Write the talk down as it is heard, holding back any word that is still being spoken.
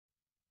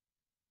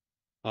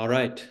All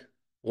right,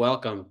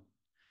 welcome.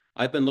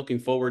 I've been looking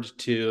forward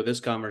to this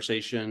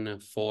conversation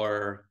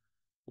for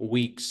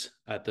weeks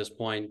at this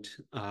point.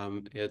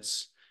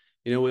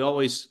 We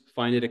always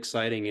find it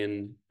exciting,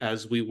 and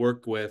as we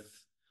work with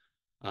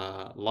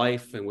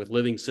life and with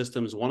living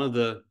systems, one of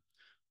the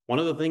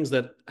things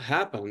that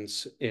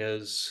happens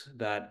is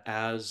that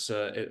as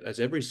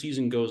every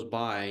season goes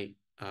by,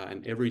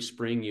 and every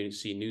spring you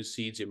see new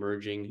seeds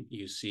emerging,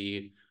 you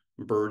see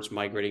birds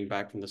migrating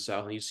back from the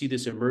south, and you see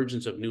this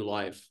emergence of new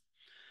life.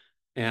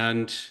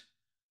 And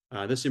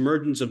this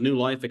emergence of new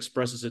life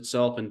expresses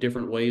itself in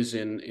different ways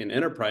in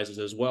enterprises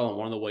as well. And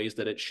one of the ways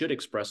that it should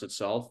express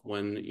itself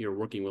when you're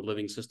working with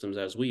living systems,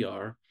 as we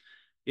are,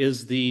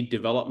 is the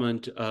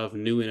development of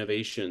new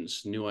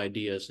innovations, new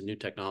ideas, and new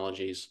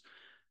technologies.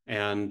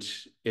 And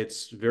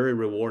it's very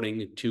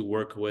rewarding to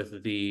work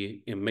with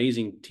the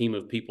amazing team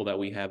of people that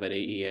we have at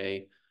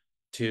AEA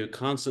to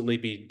constantly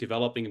be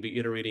developing and be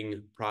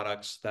iterating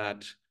products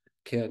that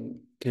can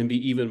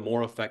be even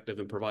more effective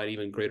and provide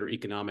even greater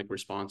economic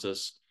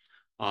responses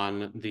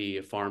on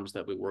the farms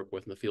that we work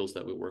with and the fields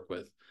that we work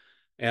with.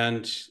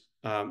 And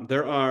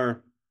there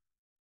are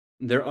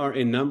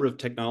a number of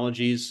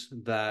technologies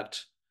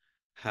that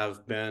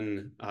have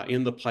been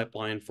in the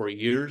pipeline for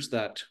years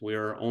that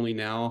we're only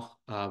now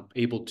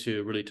able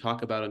to really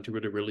talk about and to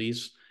really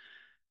release.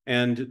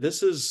 And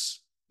this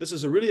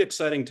is a really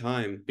exciting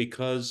time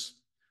because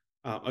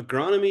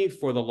agronomy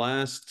for the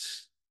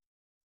last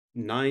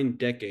 9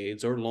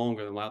 decades or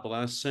longer than the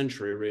last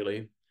century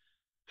really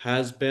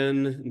has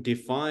been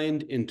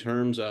defined in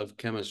terms of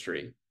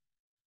chemistry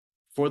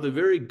for the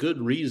very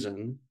good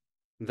reason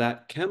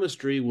that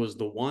chemistry was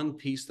the one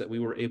piece that we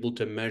were able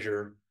to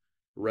measure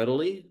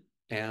readily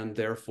and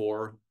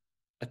therefore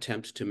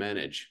attempt to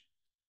manage.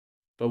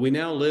 But we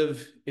now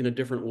live in a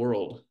different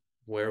world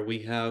where we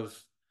have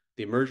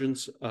the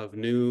emergence of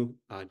new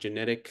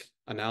genetic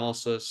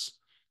analysis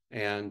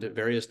and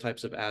various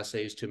types of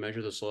assays to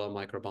measure the soil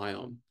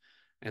microbiome.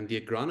 And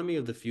the agronomy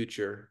of the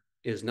future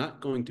is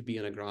not going to be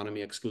an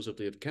agronomy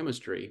exclusively of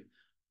chemistry,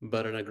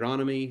 but an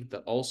agronomy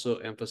that also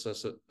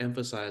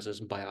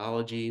emphasizes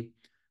biology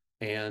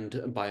and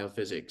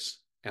biophysics.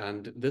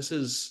 And this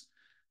is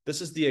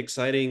the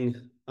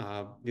exciting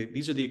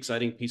these are the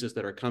exciting pieces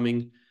that are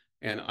coming.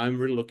 And I'm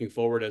really looking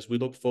forward as we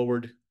look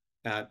forward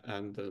at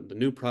the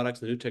new products,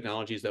 the new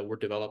technologies that we're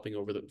developing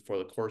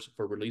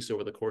for release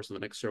over the course of the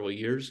next several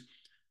years.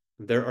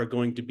 There are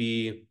going to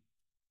be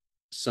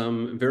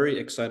some very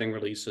exciting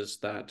releases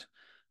that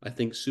I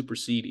think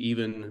supersede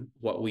even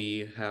what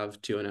we have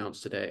to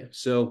announce today.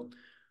 So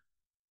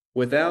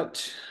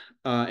without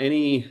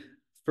any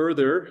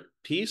further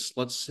piece,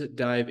 let's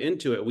dive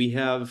into it. We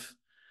have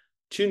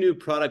two new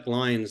product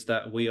lines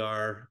that we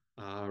are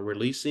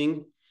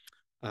releasing.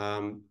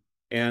 And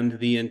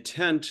the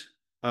intent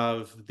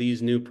of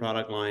these new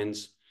product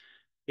lines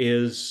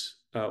is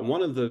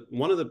one of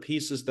the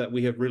pieces that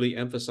we have really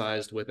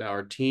emphasized with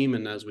our team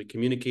and as we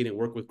communicate and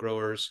work with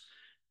growers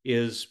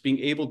is being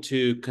able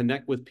to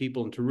connect with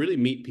people and to really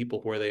meet people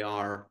where they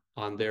are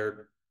on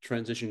their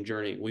transition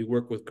journey. We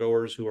work with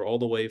growers who are all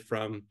the way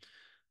from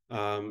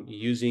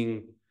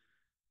using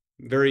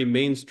very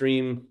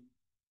mainstream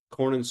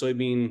corn and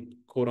soybean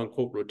quote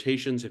unquote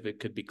rotations, if it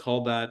could be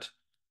called that,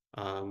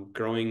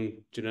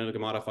 growing genetically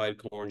modified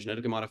corn,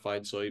 genetically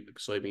modified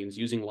soybeans,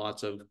 using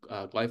lots of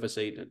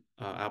glyphosate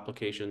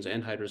applications,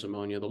 anhydrous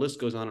ammonia. The list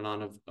goes on and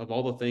on of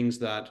all the things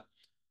that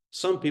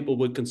some people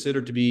would consider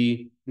to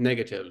be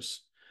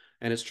negatives.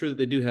 And it's true that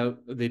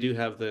they do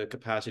have the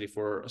capacity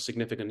for a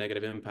significant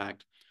negative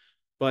impact.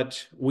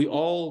 But we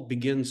all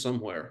begin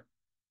somewhere.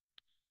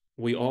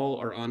 We all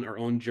are on our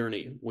own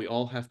journey. We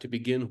all have to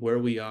begin where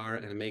we are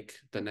and make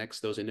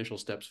those initial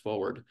steps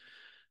forward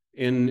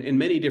in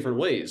many different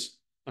ways,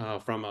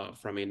 from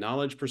a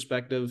knowledge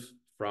perspective,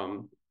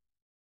 from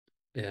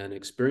an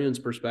experience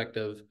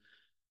perspective,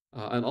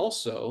 and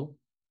also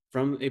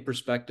from a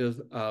perspective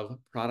of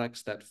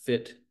products that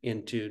fit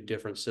into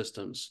different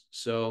systems.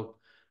 So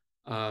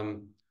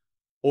um,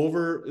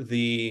 over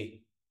the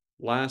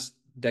last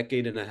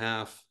decade and a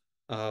half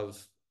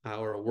of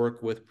our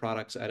work with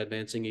products at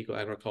Advancing Eco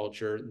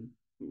Agriculture,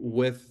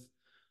 with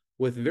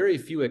very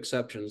few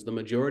exceptions, the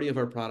majority of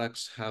our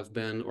products have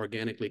been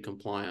organically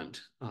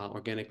compliant,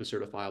 organically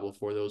certifiable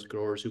for those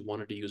growers who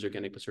wanted to use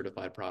organically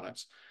certified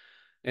products.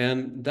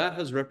 And that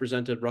has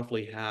represented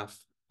roughly half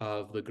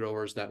of the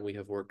growers that we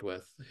have worked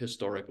with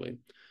historically.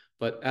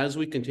 But as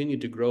we continue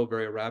to grow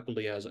very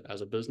rapidly as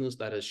a business,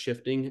 that is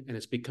shifting and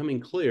it's becoming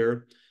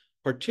clear,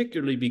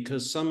 particularly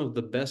because some of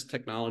the best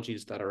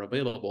technologies that are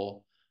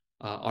available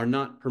are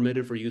not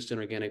permitted for use in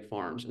organic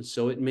farms. And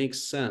so it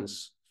makes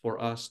sense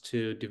for us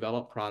to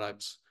develop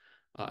products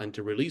and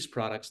to release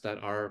products that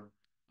are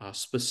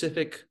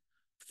specific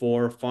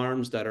for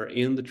farms that are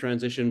in the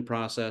transition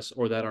process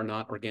or that are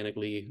not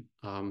organically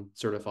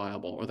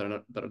certifiable or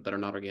that are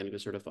not organically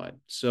certified.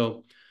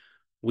 So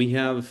we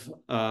have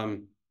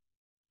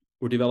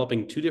we're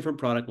developing two different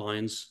product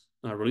lines,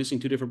 releasing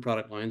two different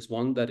product lines.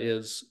 One that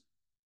is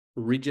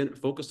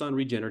focused on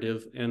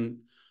regenerative and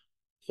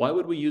Why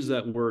would we use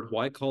that word?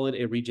 Why call it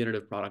a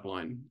regenerative product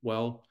line?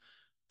 Well,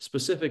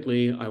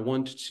 specifically, we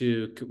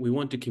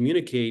want to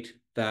communicate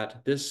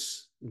that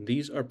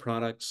these are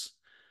products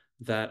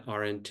that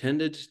are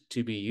intended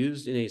to be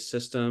used in a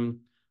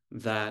system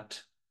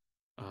that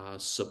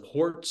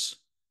supports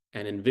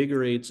and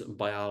invigorates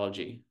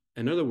biology.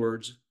 In other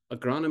words,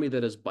 agronomy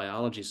that is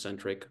biology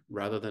centric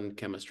rather than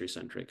chemistry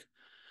centric.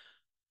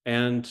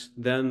 And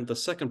then the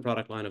second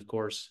product line, of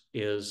course,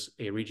 is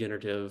a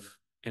regenerative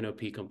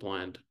NOP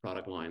compliant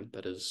product line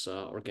that is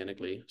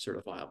organically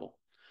certifiable.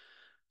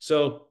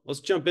 So let's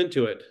jump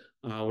into it.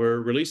 We're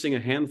releasing a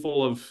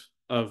handful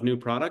of new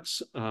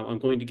products. I'm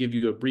going to give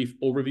you a brief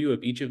overview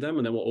of each of them,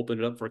 and then we'll open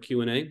it up for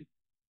Q&A.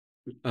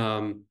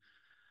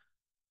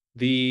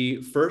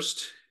 The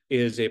first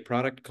is a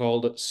product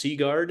called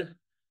Seaguard.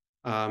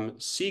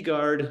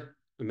 Seaguard,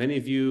 many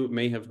of you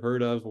may have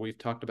heard of, we've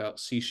talked about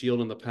Sea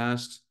Shield in the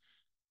past.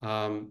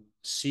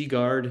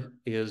 Seaguard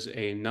is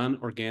a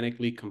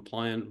non-organically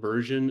compliant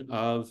version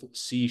of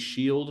Sea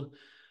Shield.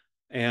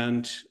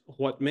 And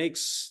what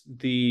makes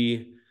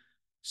the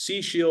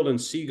Sea Shield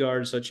and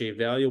Seaguard such a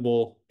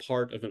valuable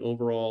part of an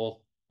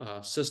overall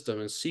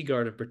system, and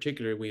Seaguard in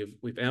particular,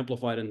 we've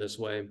amplified in this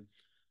way,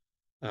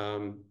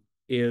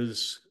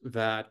 is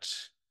that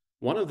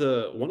one of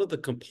the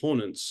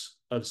components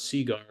of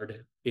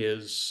Seaguard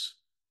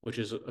which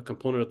is a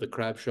component of the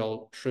crab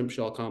shell shrimp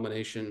shell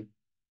combination,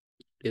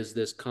 is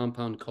this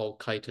compound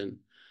called chitin.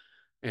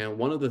 And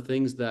one of the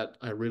things that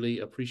I really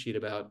appreciate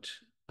about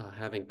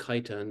having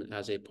chitin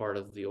as a part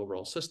of the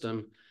overall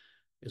system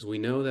is we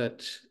know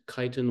that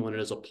chitin, when it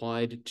is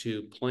applied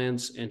to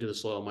plants and to the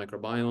soil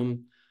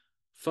microbiome,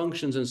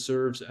 functions and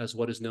serves as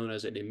what is known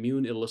as an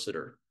immune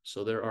elicitor.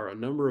 So there are a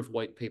number of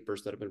white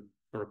papers that have been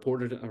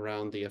reported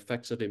around the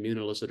effects of immune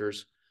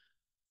elicitors.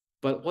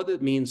 But what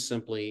it means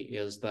simply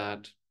is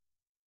that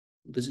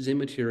this is a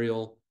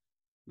material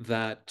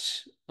that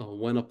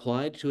when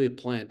applied to a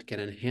plant can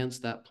enhance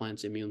that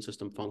plant's immune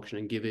system function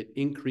and give it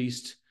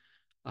increased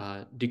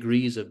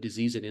degrees of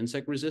disease and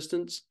insect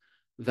resistance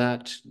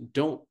that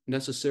don't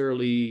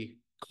necessarily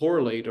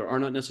correlate or are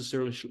not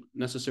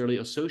necessarily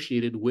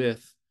associated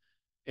with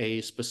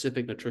a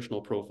specific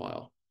nutritional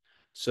profile.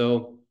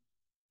 So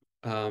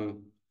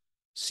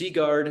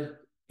Seaguard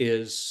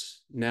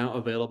is now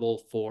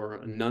available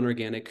for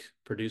non-organic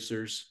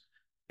producers,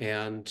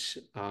 and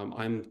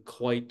I'm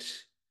quite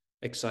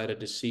excited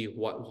to see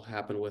what will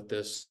happen with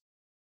this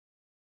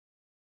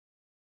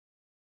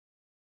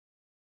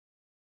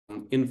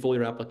in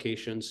foliar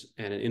applications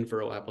and in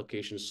furrow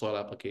applications, soil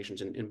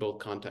applications in both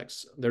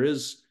contexts.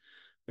 There's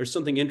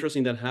something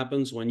interesting that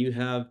happens when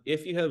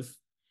if you have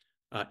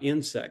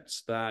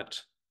insects that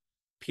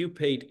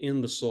pupate in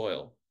the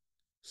soil,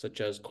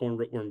 such as corn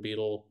rootworm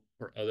beetle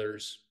or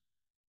others.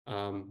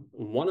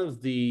 One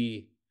of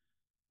the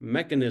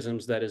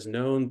mechanisms that is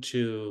known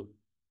to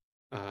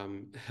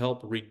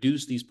help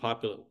reduce these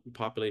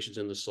populations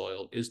in the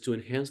soil is to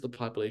enhance the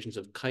populations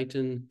of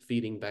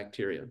chitin-feeding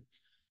bacteria.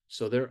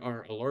 So there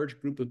are a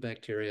large group of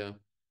bacteria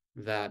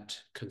that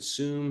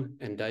consume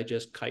and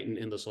digest chitin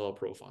in the soil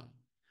profile.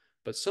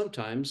 But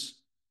sometimes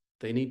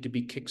they need to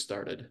be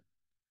kickstarted.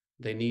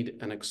 They need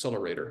an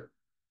accelerator.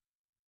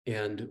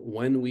 And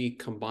when we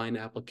combine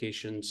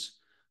applications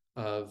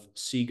of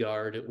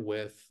Seaguard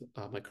with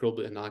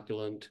microbial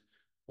inoculant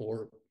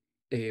or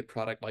a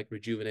product like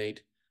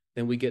Rejuvenate,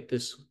 then we get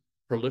this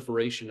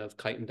proliferation of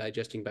chitin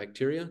digesting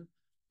bacteria.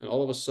 And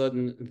all of a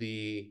sudden,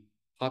 the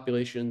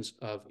populations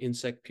of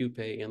insect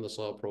pupae in the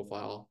soil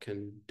profile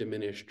can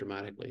diminish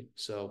dramatically.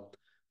 So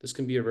this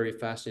can be a very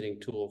fascinating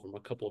tool from a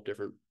couple of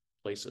different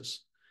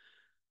places.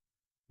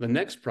 The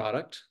next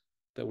product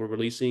that we're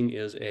releasing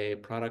is a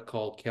product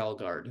called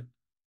CalGuard.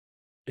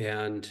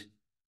 And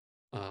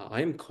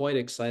I'm quite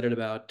excited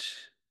about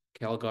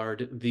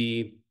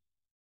CalGuard.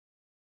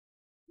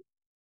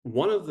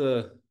 One of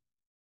the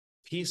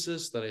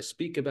pieces that I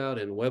speak about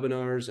in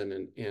webinars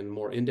and in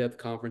more in-depth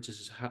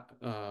conferences,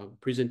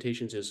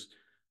 presentations, is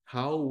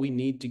how we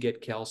need to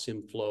get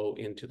calcium flow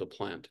into the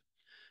plant.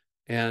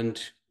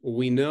 And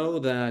we know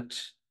that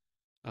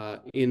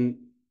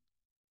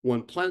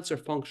when plants are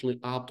functioning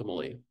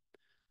optimally,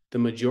 the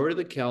majority of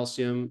the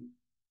calcium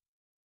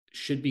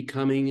should be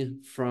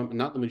coming from,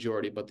 not the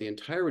majority, but the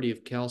entirety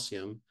of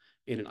calcium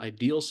in an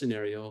ideal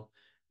scenario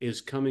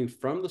is coming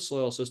from the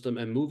soil system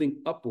and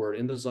moving upward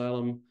in the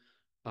xylem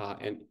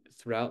and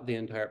throughout the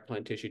entire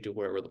plant tissue to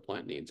wherever the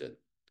plant needs it.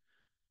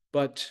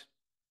 But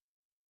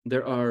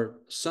there are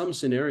some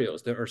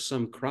scenarios, there are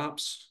some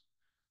crops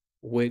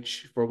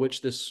for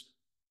which this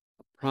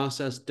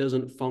process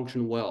doesn't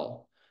function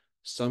well.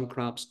 Some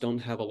crops don't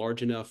have a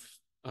large enough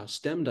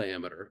stem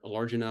diameter, a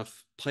large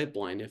enough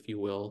pipeline, if you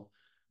will,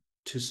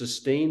 to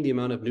sustain the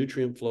amount of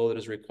nutrient flow that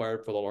is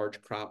required for the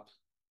large crop,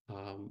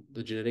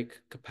 the genetic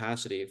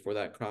capacity for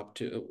that crop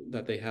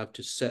that they have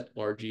to set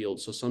large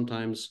yields. So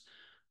sometimes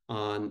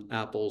on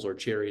apples or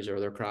cherries or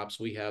other crops,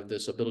 we have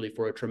this ability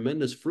for a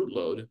tremendous fruit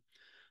load.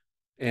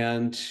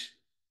 And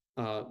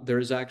there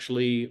is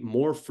actually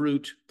more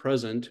fruit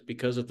present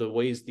because of the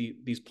ways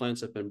these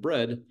plants have been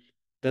bred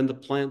than the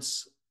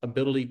plants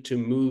ability to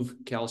move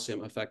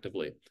calcium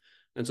effectively.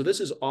 And so this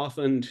is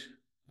often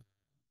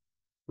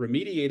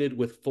remediated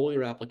with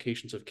foliar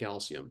applications of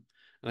calcium.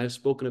 And I've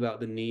spoken about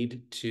the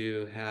need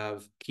to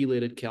have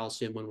chelated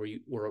calcium when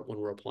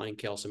we're applying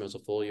calcium as a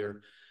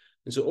foliar.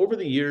 And so over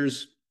the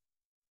years,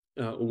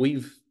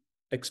 we've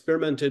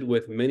experimented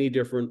with many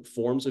different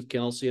forms of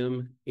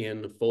calcium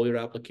in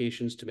foliar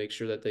applications to make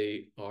sure that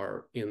they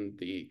are in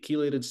the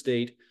chelated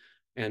state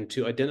and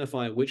to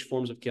identify which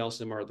forms of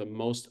calcium are the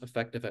most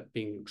effective at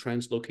being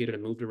translocated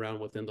and moved around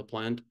within the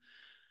plant.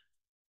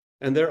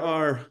 And there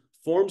are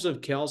forms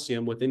of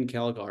calcium within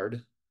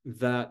CalGuard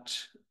that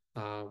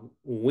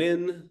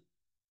win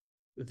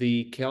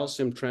the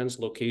calcium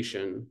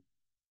translocation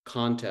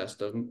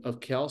contest of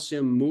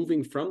calcium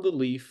moving from the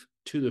leaf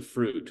to the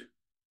fruit.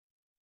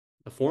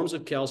 The forms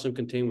of calcium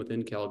contained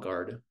within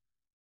CalGuard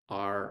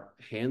are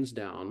hands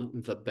down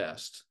the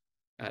best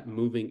at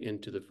moving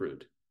into the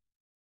fruit.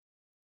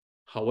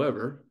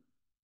 However,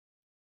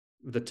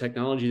 the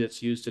technology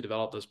that's used to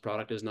develop this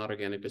product is not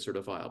organically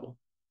certifiable.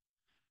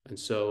 And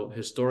so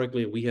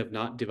historically, we have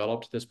not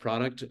developed this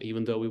product,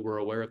 even though we were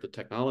aware of the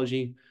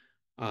technology.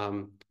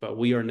 But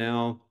we are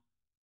now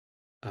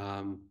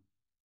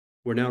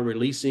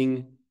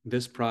releasing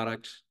this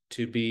product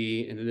to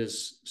be, and it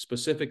is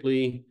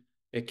specifically,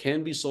 it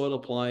can be soil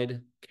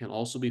applied, can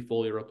also be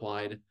foliar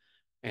applied,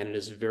 and it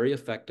is very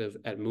effective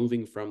at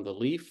moving from the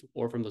leaf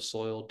or from the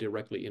soil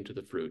directly into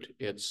the fruit.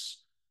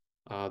 It's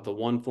the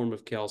one form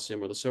of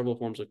calcium or the several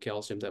forms of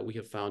calcium that we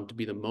have found to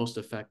be the most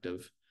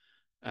effective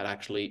at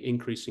actually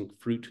increasing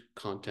fruit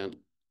content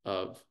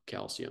of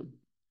calcium.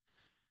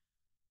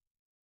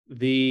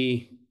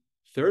 The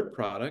third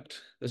product,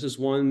 this is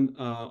one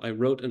I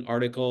wrote an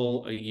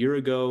article a year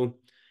ago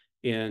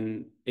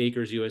in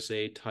Acres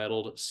USA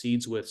titled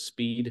Seeds with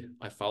Speed.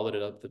 I followed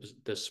it up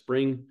this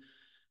spring,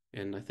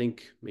 and I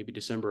think maybe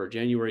December or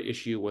January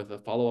issue with a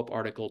follow-up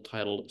article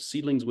titled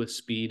Seedlings with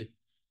Speed.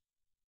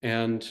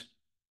 And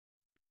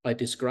I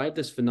described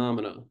this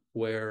phenomena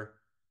where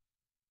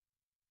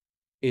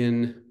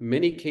in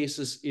many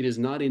cases, it is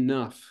not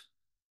enough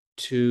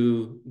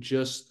to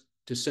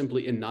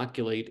simply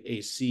inoculate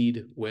a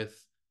seed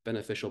with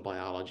beneficial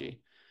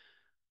biology.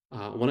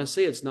 When I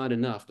say it's not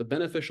enough, the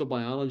beneficial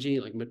biology,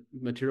 like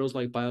materials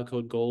like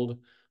BioCode Gold,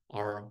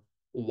 are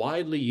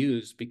widely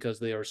used because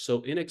they are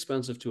so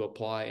inexpensive to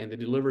apply and they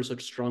deliver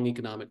such strong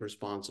economic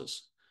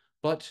responses.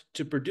 But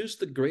to produce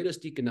the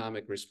greatest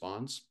economic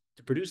response,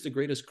 to produce the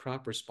greatest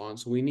crop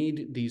response, we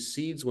need these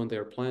seeds when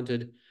they're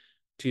planted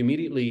to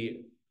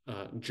immediately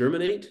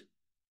germinate,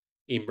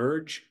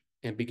 emerge,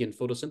 and begin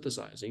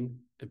photosynthesizing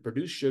and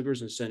produce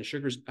sugars and send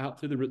sugars out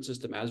through the root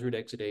system as root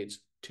exudates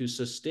to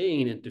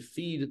sustain and to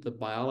feed the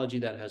biology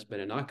that has been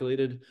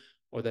inoculated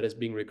or that is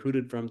being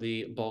recruited from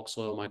the bulk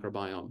soil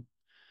microbiome.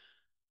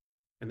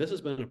 And this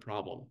has been a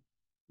problem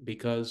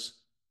because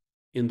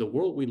in the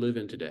world we live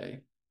in today,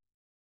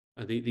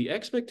 the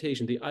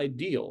expectation, the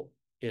ideal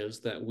is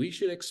that we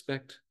should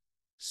expect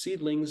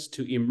seedlings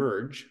to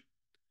emerge,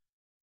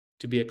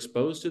 to be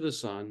exposed to the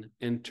sun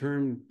and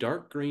turn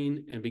dark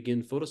green and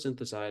begin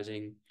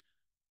photosynthesizing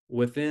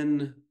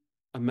within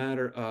a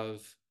matter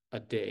of a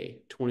day,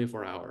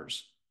 24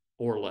 hours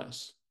or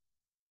less.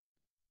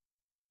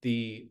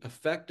 The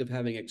effect of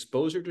having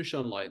exposure to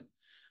sunlight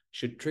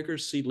should trigger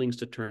seedlings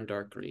to turn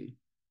dark green.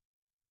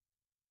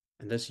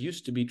 And this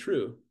used to be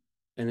true,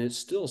 and it's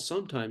still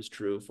sometimes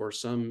true for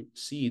some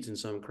seeds and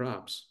some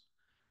crops.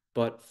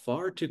 But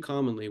far too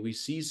commonly, we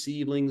see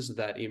seedlings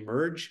that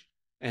emerge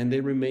and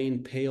they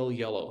remain pale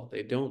yellow.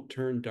 They don't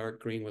turn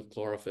dark green with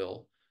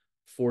chlorophyll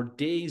for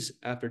days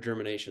after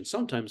germination,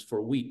 sometimes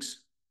for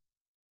weeks.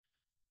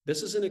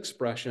 This is an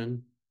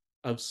expression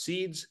of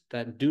seeds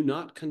that do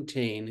not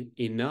contain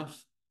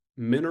enough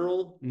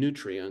mineral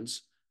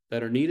nutrients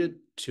that are needed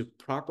to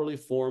properly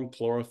form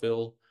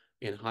chlorophyll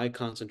in high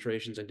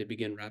concentrations and to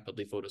begin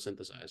rapidly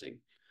photosynthesizing.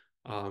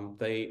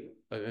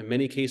 In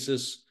many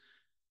cases,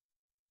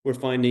 we're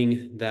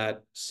finding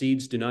that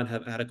seeds do not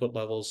have adequate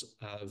levels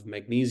of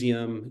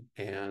magnesium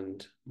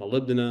and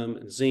molybdenum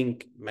and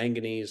zinc,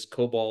 manganese,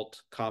 cobalt,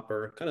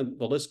 copper, kind of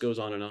the list goes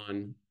on and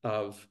on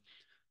of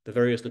the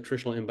various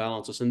nutritional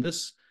imbalances. And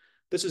this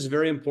is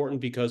very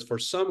important because for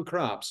some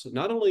crops,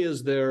 not only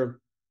is there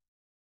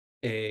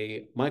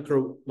a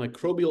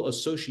microbial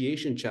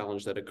association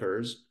challenge that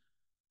occurs,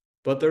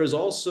 but there is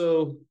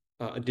also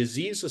a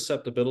disease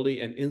susceptibility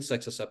and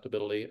insect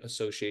susceptibility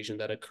association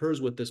that occurs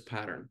with this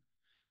pattern.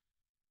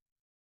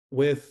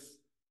 Let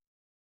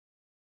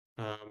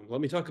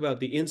me talk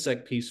about the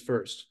insect piece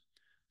first.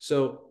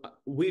 So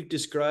we've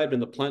described in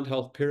the plant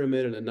health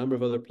pyramid and a number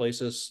of other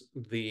places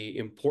the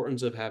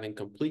importance of having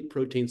complete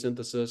protein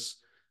synthesis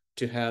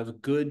to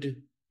have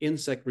good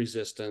insect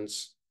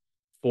resistance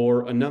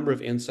for a number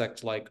of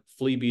insects like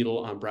flea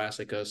beetle,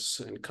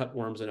 Ombrassicus, and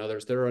cutworms and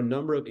others. There are a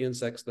number of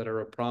insects that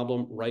are a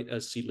problem right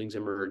as seedlings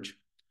emerge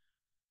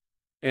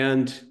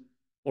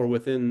or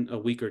within a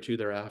week or two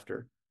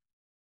thereafter.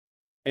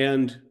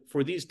 And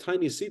for these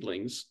tiny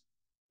seedlings,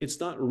 it's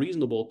not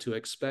reasonable to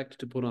expect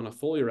to put on a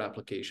foliar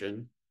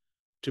application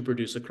to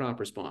produce a crop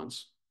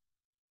response.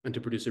 and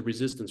to produce a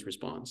resistance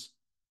response.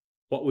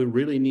 What we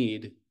really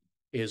need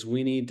is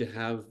we need to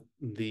have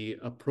the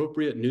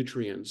appropriate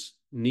nutrients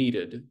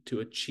needed to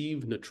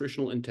achieve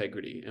nutritional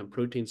integrity and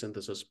protein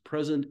synthesis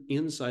present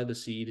inside the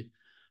seed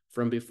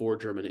from before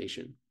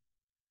germination.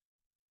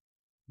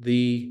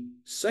 The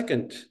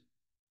second,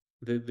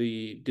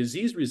 the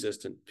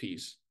disease-resistant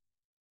piece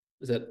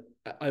is that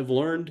I've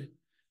learned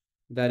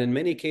that in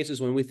many cases,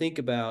 when we think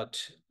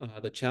about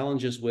the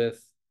challenges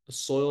with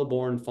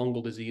soil-borne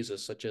fungal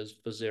diseases such as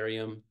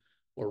Fusarium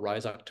or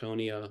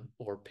Rhizoctonia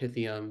or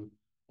Pythium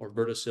or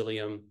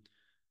Verticillium,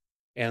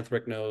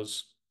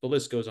 Anthracnose, the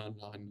list goes on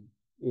and on.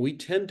 We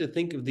tend to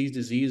think of these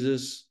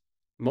diseases,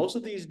 most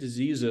of these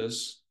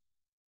diseases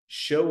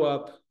show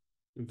up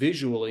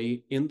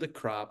visually in the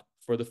crop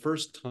for the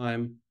first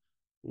time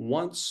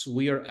once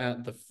we are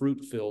at the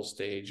fruit fill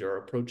stage or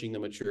approaching the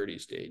maturity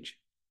stage.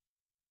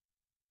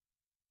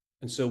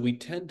 And so we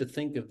tend to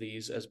think of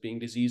these as being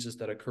diseases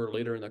that occur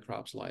later in the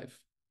crop's life.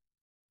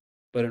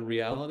 But in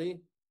reality,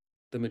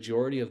 the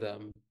majority of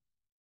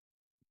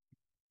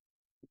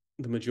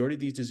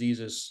these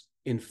diseases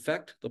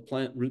infect the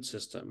plant root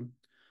system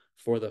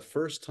for the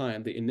first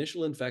time. The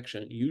initial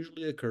infection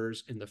usually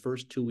occurs in the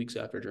first 2 weeks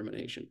after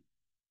germination.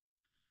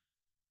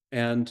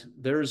 And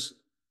there's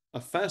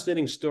a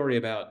fascinating story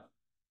about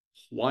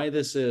why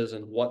this is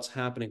and what's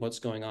happening, what's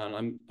going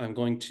on. I'm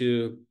going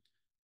to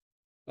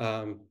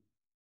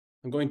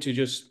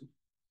just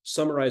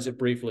summarize it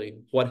briefly.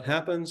 What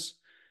happens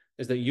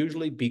is that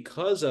usually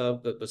because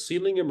of the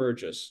seedling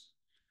emerges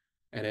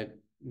and it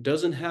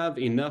doesn't have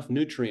enough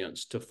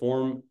nutrients to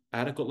form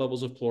adequate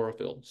levels of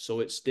chlorophyll,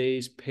 so it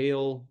stays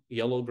pale,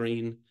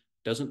 yellow-green,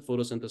 doesn't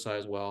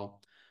photosynthesize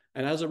well.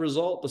 And as a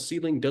result, the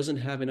seedling doesn't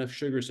have enough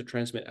sugars to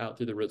transmit out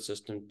through the root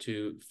system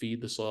to feed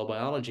the soil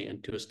biology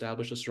and to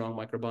establish a strong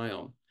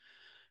microbiome.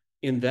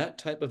 In that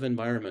type of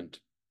environment,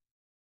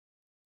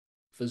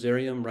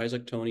 Fusarium,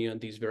 Rhizoctonia, and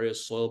these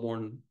various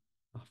soil-borne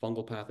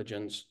fungal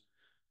pathogens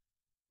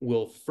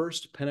will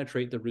first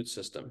penetrate the root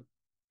system,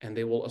 and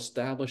they will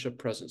establish a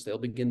presence. They'll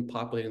begin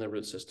populating the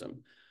root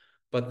system.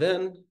 But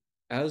then,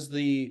 as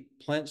the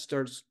plant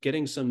starts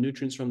getting some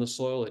nutrients from the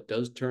soil, it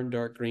does turn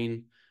dark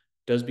green,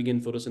 does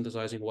begin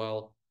photosynthesizing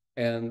well,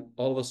 and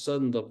all of a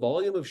sudden, the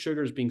volume of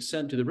sugars being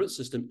sent to the root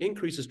system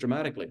increases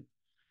dramatically.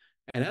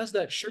 And as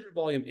that sugar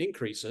volume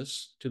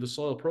increases to the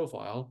soil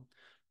profile,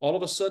 all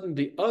of a sudden,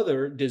 the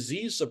other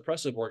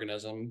disease-suppressive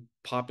organism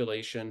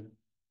population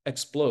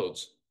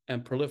explodes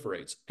and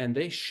proliferates, and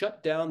they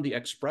shut down the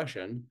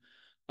expression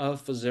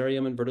of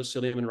Fusarium and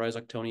Verticillium and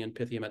Rhizoctonia and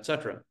Pythium,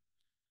 etc.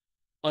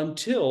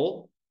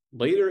 Until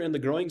later in the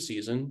growing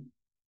season,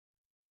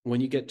 when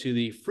you get to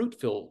the fruit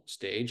fill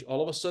stage,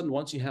 all of a sudden,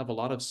 once you have a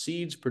lot of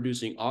seeds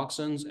producing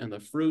auxins and the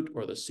fruit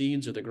or the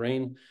seeds or the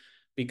grain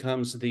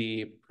becomes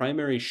the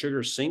primary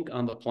sugar sink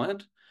on the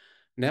plant,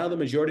 now the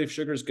majority of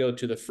sugars go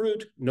to the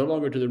fruit, no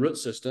longer to the root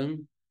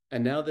system,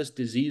 and now this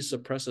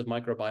disease-suppressive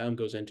microbiome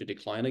goes into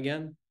decline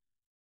again,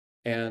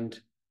 and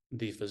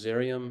the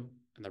Fusarium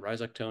and the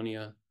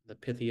Rhizoctonia, the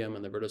Pythium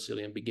and the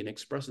Verticillium begin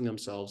expressing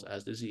themselves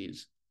as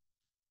disease.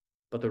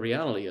 But the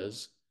reality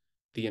is,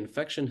 the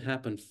infection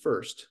happened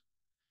first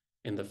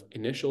in the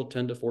initial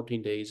 10 to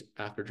 14 days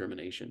after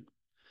germination.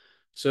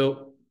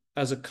 So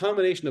as a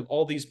combination of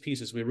all these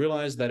pieces, we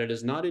realize that it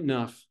is not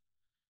enough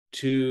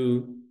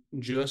to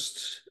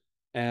just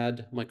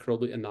add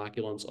microbial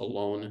inoculants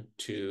alone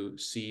to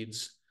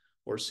seeds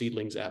or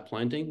seedlings at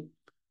planting.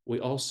 We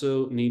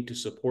also need to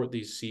support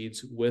these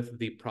seeds with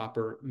the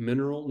proper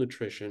mineral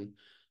nutrition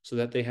so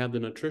that they have the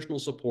nutritional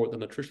support, the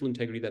nutritional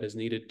integrity that is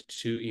needed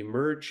to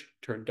emerge,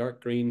 turn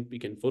dark green,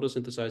 begin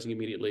photosynthesizing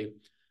immediately,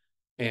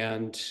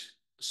 and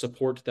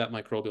support that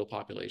microbial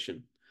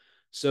population.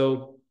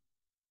 So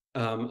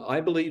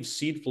I believe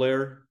seed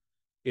flare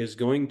is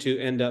going to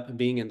end up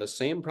being in the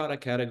same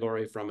product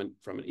category from an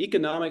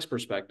economics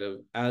perspective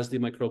as the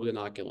microbial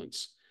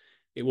inoculants.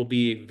 It will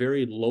be a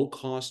very low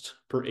cost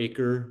per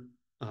acre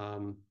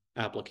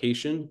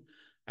application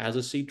as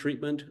a seed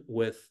treatment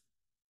with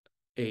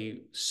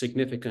a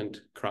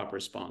significant crop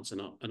response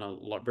and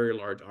a very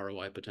large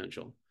ROI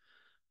potential.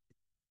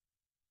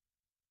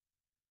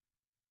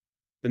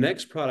 The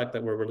next product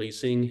that we're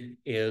releasing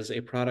is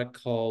a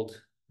product called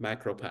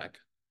MacroPack.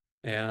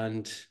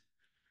 And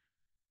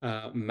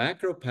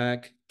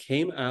MacroPack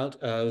came out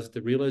of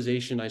the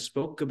realization, I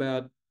spoke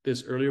about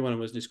this earlier when I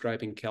was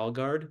describing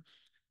CalGuard.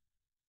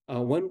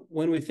 When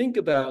we think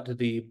about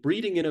the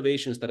breeding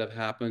innovations that have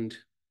happened,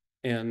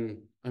 and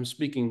I'm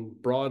speaking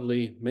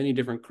broadly, many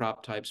different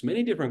crop types,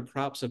 many different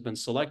crops have been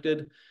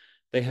selected.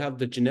 They have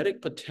the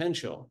genetic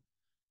potential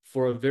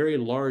for a very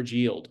large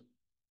yield.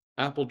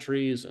 Apple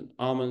trees and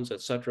almonds,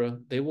 etc.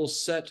 They will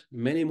set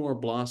many more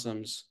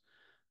blossoms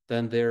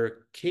than they're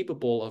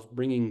capable of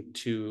bringing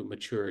to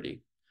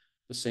maturity.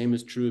 The same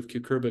is true of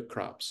cucurbit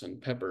crops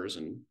and peppers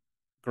and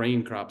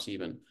grain crops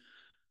even.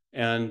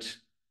 And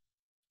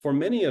for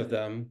many of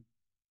them,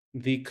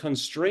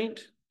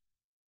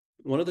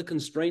 one of the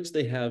constraints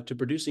they have to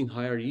producing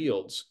higher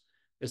yields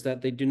is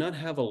that they do not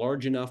have a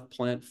large enough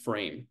plant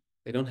frame.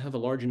 They don't have a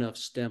large enough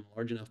stem,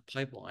 large enough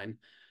pipeline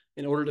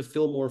in order to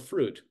fill more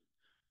fruit.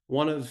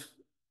 One of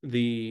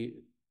the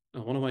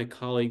one of my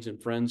colleagues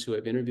and friends who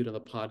I've interviewed on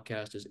the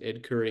podcast is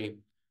Ed Curry,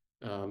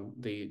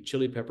 the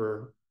chili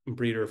pepper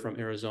breeder from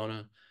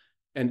Arizona.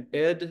 And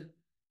Ed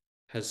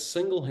has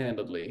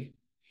single-handedly,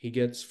 he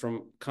gets,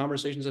 from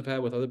conversations I've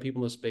had with other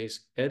people in the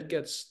space, Ed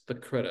gets the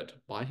credit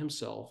by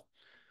himself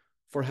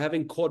for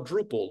having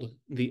quadrupled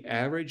the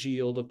average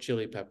yield of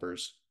chili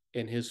peppers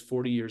in his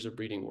 40 years of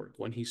breeding work.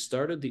 When he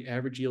started, the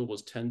average yield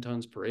was 10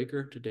 tons per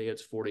acre. Today,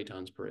 it's 40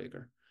 tons per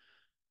acre.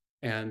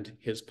 And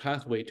his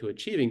pathway to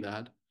achieving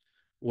that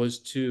was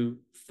to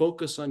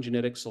focus on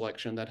genetic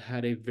selection that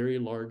had a very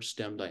large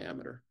stem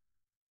diameter.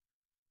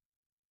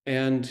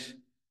 And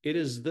it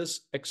is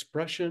this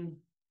expression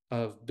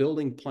of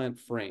building plant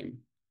frame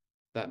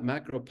that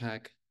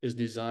MacroPack is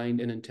designed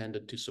and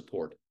intended to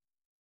support.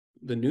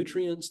 The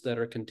nutrients that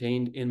are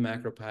contained in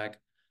MacroPack,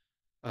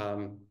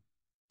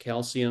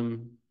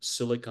 calcium,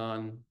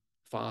 silicon,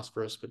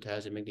 phosphorus,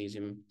 potassium,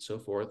 magnesium, so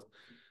forth,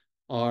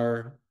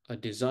 are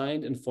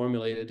designed and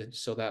formulated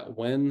so that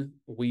when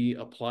we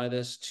apply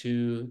this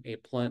to a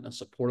plant, a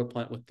supportive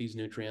plant with these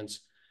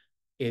nutrients,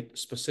 it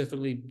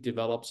specifically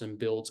develops and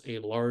builds a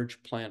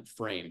large plant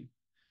frame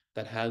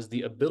that has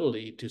the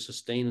ability to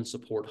sustain and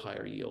support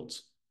higher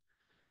yields.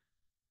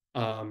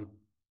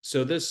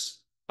 So this,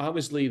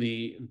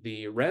 obviously,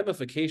 the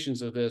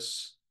ramifications of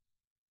this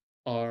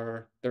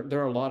are, there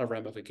are a lot of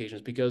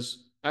ramifications,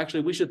 because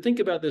actually we should think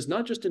about this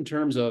not just in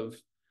terms of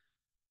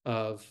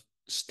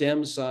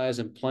stem size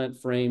and plant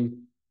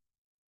frame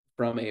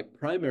from a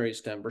primary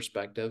stem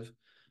perspective,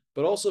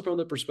 but also from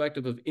the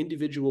perspective of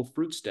individual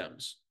fruit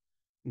stems.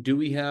 Do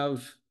we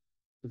have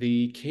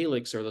the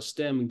calyx or the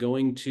stem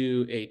going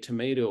to a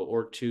tomato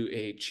or to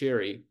a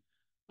cherry?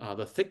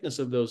 The thickness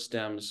of those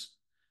stems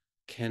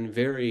can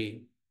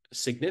vary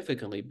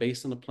significantly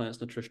based on the plant's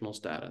nutritional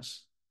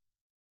status.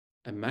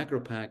 And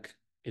MacroPack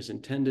is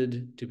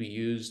intended to be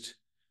used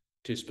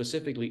to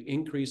specifically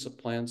increase a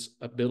plant's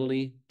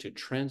ability to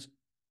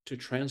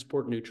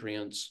transport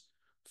nutrients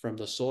from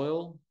the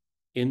soil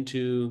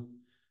into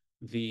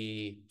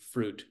the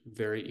fruit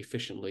very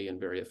efficiently and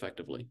very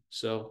effectively.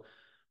 So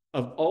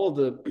of all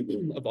the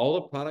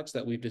products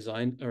that we've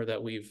designed or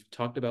that we've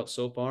talked about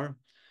so far,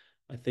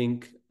 I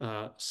think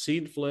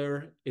Seed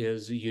Flare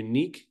is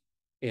unique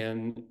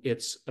in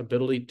its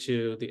ability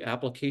to, the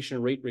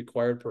application rate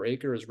required per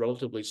acre is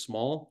relatively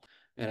small,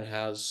 and it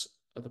has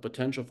the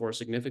potential for a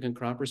significant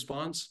crop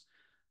response.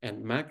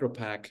 And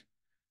MacroPack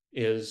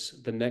is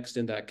the next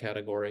in that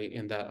category,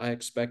 in that I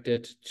expect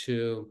it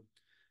to,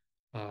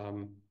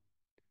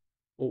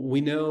 we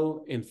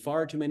know in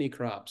far too many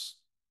crops,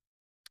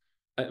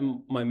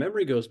 my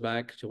memory goes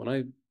back to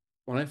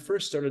when I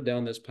first started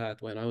down this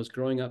path, when I was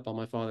growing up on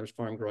my father's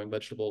farm growing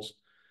vegetables.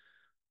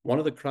 One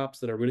of the crops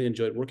that I really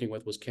enjoyed working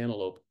with was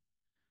cantaloupe.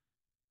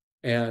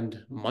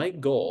 And my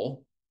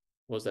goal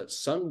was that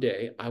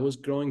someday I was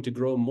going to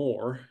grow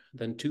more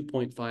than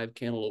 2.5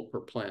 cantaloupe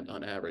per plant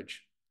on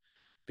average,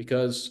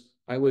 because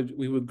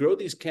we would grow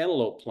these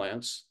cantaloupe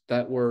plants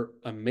that were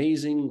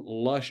amazing,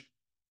 lush,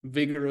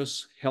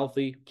 vigorous,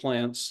 healthy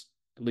plants,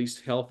 at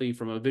least healthy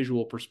from a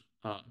visual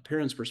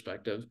appearance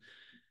perspective.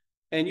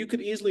 And you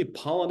could easily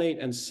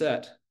pollinate and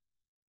set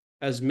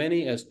as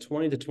many as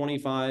 20 to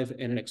 25,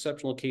 and in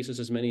exceptional cases,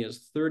 as many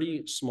as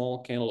 30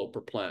 small cantaloupe per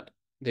plant.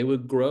 They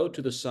would grow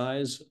to the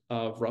size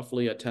of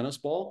roughly a tennis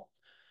ball,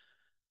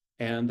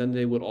 and then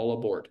they would all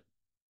abort,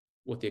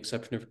 with the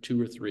exception of 2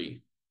 or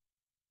 3,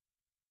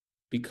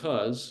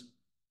 because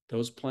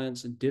those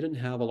plants didn't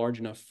have a large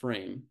enough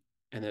frame,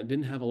 and it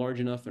didn't have a large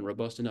enough and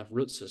robust enough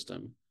root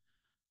system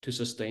to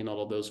sustain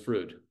all of those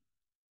fruit.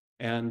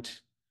 And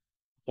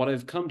what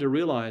I've come to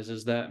realize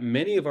is that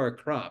many of our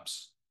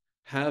crops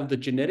have the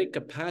genetic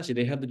capacity,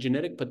 they have the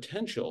genetic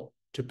potential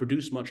to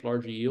produce much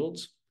larger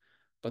yields,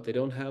 but they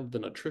don't have the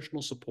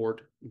nutritional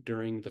support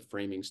during the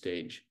framing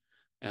stage.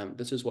 And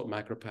this is what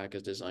MacroPack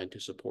is designed to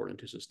support and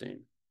to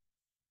sustain.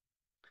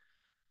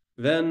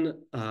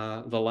 Then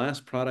the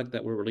last product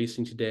that we're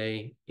releasing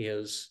today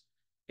is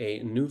a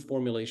new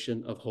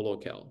formulation of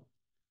HoloCal.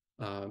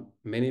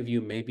 Many of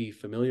you may be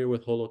familiar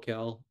with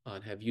HoloCal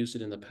and have used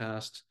it in the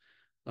past.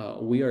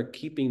 We are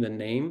keeping the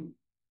name,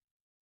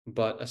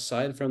 but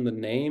aside from the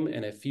name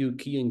and a few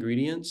key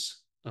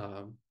ingredients,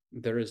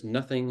 there is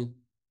nothing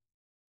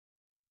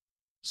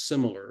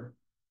similar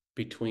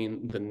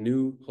between the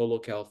new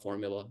HoloCal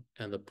formula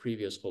and the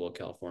previous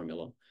HoloCal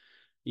formula.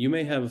 You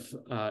may have,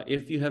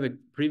 if you have a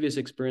previous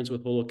experience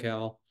with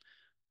HoloCal,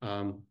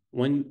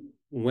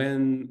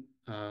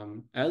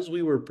 as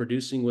we were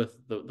producing with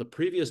the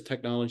previous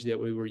technology that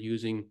we were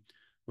using,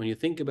 when you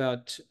think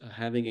about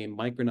having a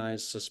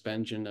micronized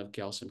suspension of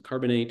calcium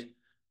carbonate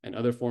and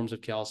other forms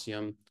of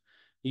calcium,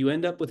 you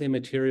end up with a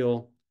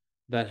material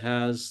that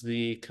has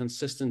the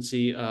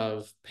consistency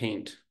of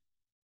paint.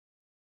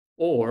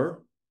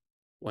 Or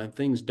when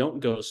things don't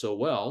go so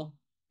well,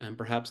 and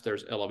perhaps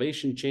there's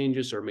elevation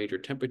changes or major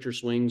temperature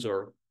swings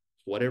or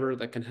whatever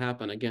that can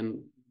happen.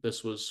 Again, we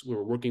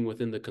were working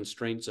within the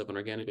constraints of an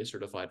organically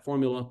certified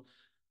formula.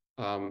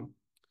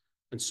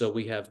 And so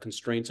we have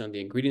constraints on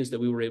the ingredients that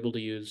we were able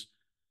to use.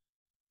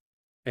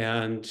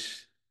 And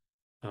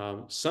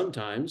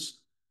sometimes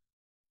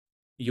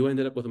you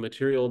ended up with a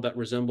material that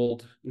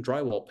resembled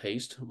drywall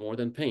paste more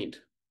than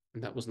paint.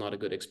 And that was not a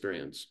good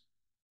experience.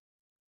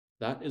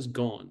 That is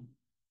gone.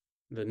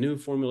 The new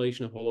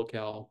formulation of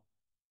HoloCal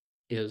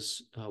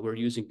is we're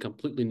using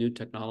completely new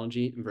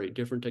technology, very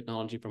different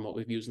technology from what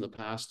we've used in the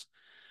past.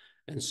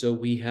 And so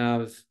we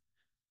have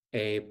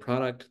a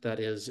product that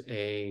is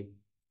a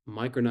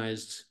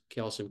micronized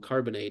calcium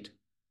carbonate,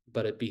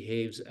 but it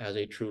behaves as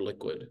a true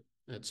liquid.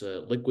 It's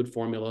a liquid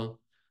formula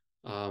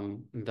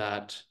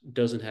that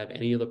doesn't have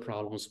any of the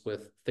problems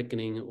with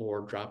thickening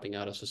or dropping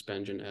out of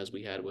suspension as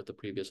we had with the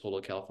previous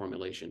HoloCal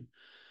formulation.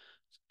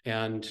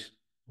 And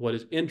what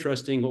is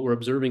interesting, what we're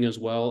observing as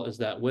well, is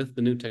that with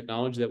the new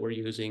technology that we're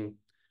using,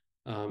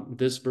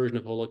 this version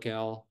of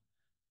HoloCal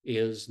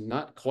is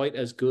not quite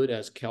as good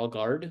as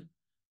CalGuard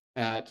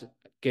at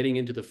getting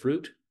into the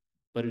fruit,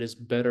 but it is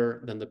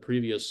better than the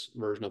previous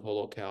version of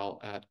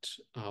HoloCal at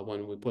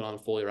when we put on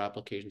foliar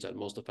applications at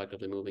most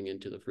effectively moving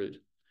into the fruit.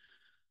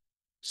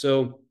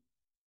 So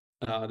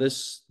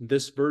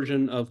this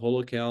version of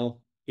HoloCal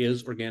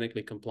is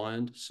organically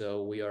compliant.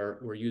 So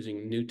we're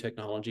using new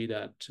technology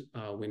that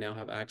we now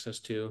have access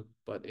to,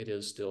 but it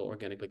is still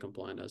organically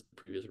compliant as the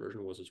previous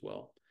version was as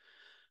well.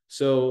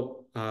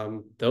 So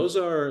those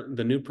are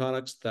the new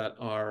products that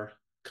are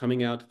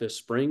coming out this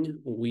spring.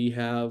 We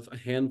have a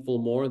handful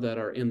more that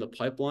are in the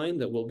pipeline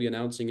that we'll be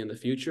announcing in the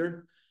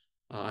future.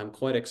 I'm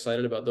quite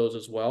excited about those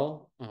as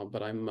well,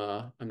 but I'm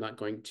not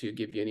going to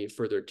give you any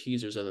further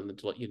teasers other than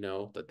to let you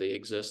know that they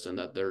exist and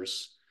that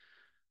there's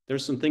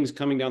some things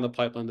coming down the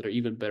pipeline that are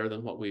even better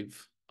than what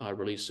we've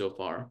released so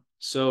far.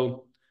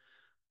 So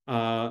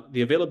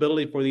the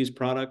availability for these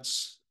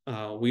products,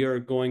 we are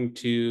going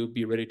to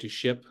be ready to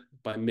ship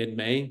by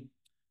mid-May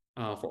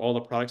for all the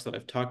products that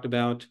I've talked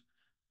about.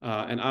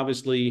 And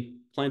obviously,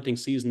 planting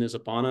season is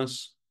upon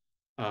us.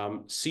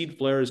 Seed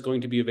flare is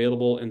going to be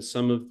available in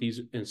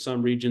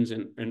some regions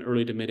in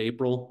early to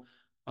mid-April.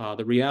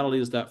 The reality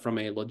is that from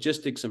a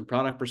logistics and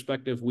product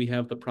perspective, we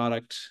have the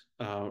product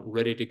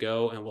ready to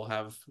go, and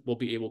we'll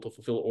be able to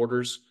fulfill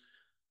orders.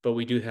 But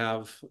we do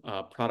have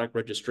product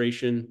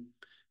registration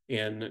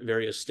in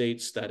various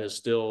states that is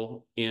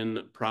still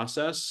in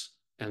process.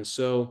 And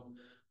so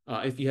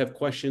if you have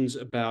questions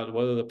about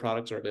whether the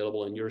products are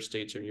available in your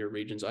states or in your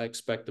regions, I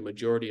expect the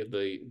majority of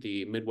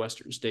the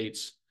Midwestern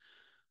states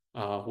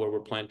where we're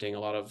planting a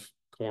lot of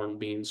corn,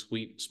 beans,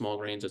 wheat, small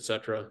grains,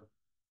 etc.,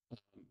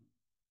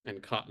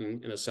 and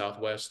cotton in the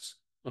Southwest,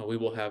 we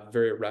will have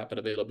very rapid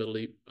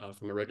availability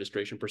from a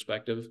registration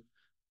perspective.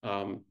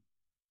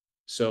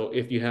 So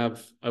if you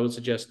have, I would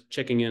suggest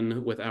checking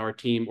in with our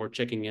team or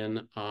checking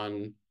in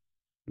on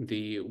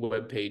the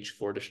webpage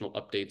for additional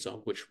updates on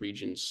which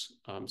regions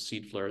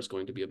seed flare is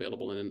going to be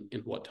available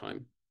in what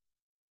time.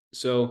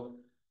 So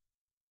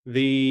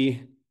these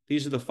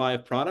are the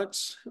 5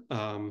 products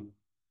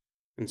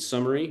in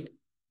summary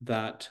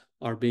that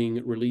are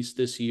being released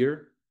this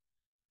year.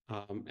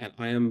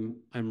 And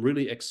I'm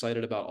really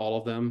excited about all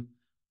of them,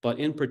 but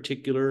in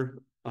particular,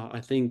 I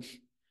think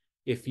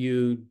if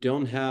you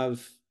don't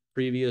have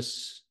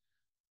previous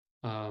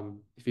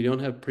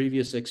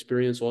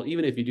experience, well,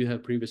 even if you do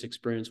have previous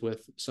experience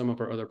with some of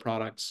our other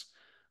products,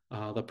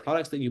 the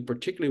products that you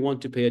particularly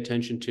want to pay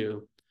attention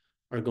to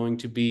are going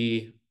to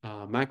be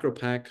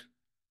MacroPack,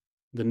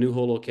 the new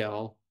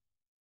HoloCal,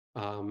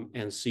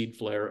 and seed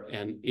flare.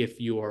 And if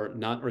you are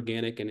not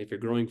organic and if you're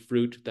growing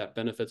fruit that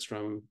benefits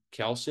from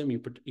calcium,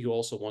 you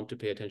also want to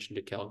pay attention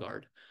to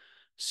CalGuard.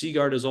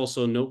 Seaguard is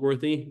also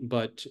noteworthy,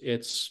 but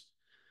it's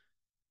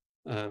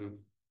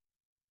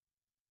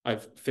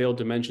I've failed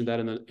to mention that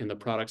in the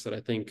products that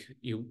I think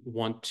you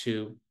want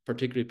to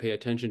particularly pay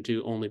attention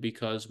to, only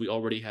because we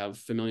already have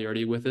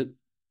familiarity with it,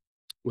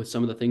 with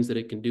some of the things that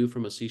it can do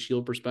from a sea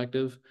shield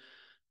perspective.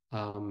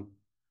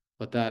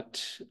 But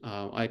that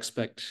I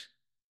expect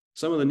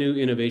some of the new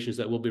innovations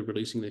that we'll be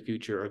releasing in the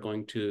future are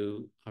going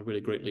to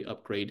really greatly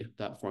upgrade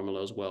that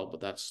formula as well.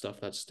 But that's stuff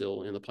that's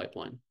still in the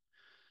pipeline.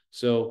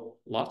 So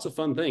lots of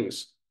fun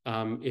things.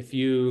 If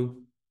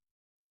you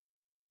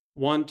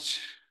want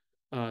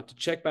to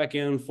check back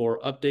in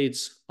for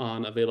updates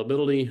on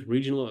availability,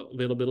 regional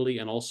availability,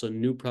 and also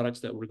new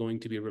products that we're going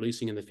to be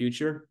releasing in the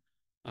future,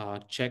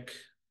 check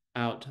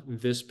out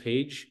this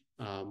page,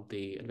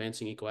 the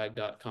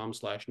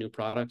advancingecoag.com/new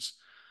products.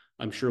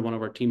 I'm sure one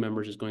of our team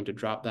members is going to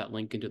drop that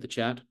link into the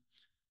chat.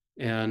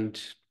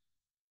 And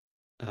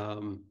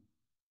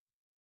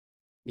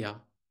yeah,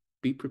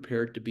 be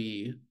prepared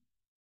to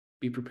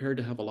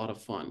have a lot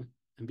of fun,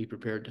 and be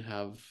prepared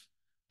to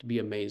be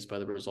amazed by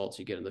the results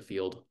you get in the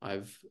field.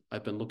 I've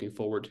been looking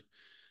forward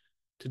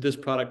to this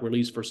product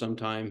release for some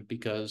time,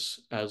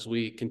 because as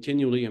we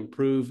continually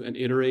improve and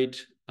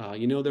iterate,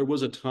 there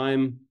was a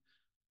time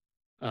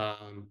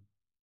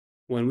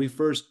when we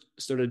first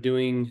started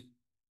doing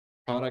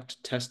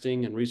product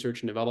testing and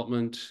research and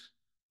development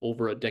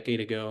over a decade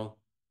ago.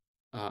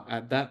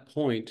 At that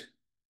point,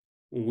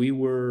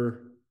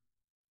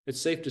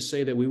 it's safe to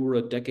say that we were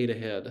a decade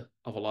ahead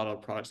of a lot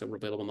of products that were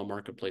available in the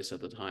marketplace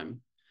at the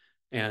time.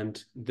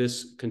 And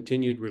this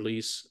continued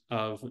release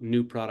of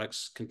new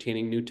products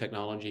containing new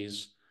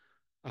technologies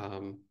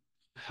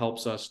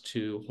helps us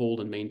to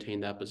hold and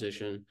maintain that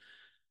position.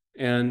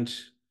 And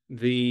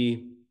there's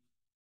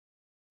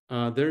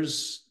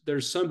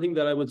something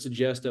that I would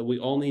suggest that we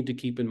all need to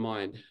keep in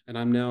mind. And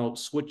I'm now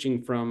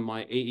switching from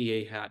my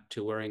AEA hat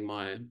to wearing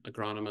my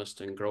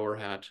agronomist and grower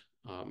hat.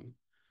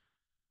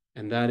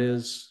 And that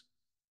is,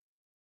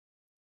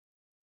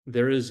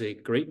 there is a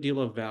great deal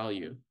of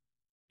value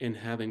in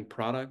having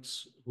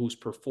products whose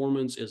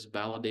performance is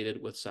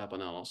validated with SAP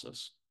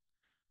analysis,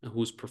 and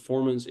whose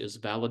performance is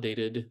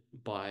validated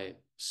by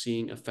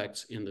seeing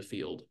effects in the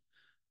field.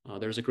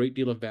 There's a great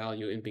deal of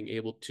value in being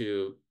able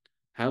to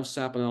have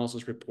SAP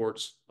analysis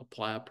reports,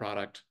 apply a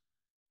product,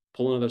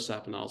 pull another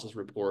SAP analysis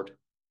report,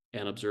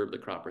 and observe the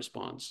crop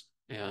response.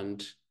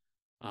 And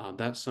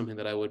that's something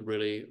that I would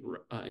really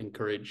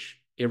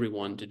encourage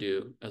everyone to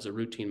do as a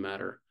routine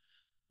matter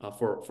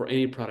for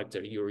any product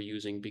that you are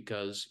using,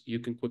 because you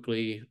can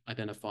quickly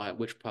identify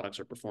which products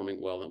are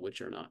performing well and which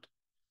are not.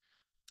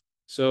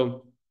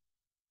 So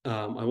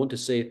I want to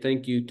say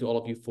thank you to all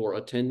of you for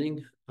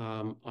attending.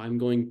 I'm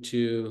going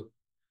to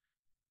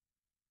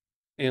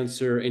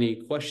answer any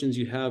questions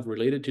you have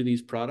related to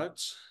these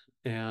products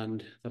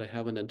and that I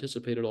haven't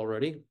anticipated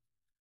already.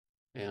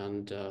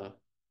 And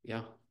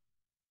yeah.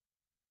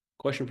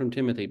 Question from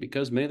Timothy: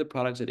 because many of the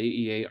products at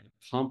AEA are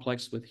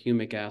complex with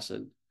humic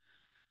acid,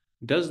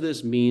 does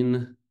this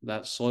mean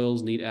that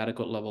soils need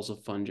adequate levels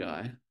of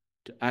fungi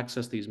to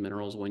access these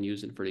minerals when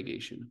used in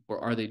fertigation, or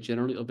are they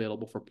generally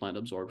available for plant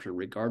absorption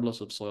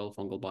regardless of soil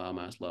fungal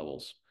biomass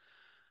levels?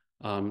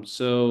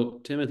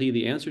 So Timothy,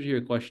 the answer to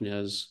your question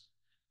is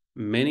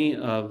many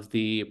of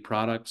the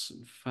products,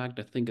 in fact,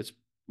 I think it's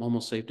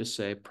almost safe to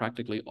say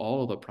practically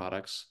all of the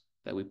products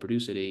that we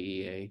produce at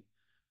AEA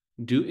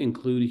do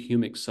include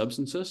humic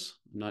substances.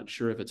 I'm not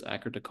sure if it's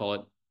accurate to call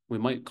it, we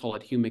might call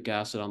it humic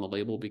acid on the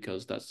label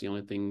because that's the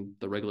only thing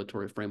the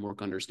regulatory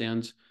framework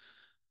understands.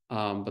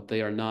 But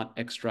they are not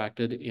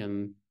extracted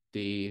in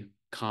the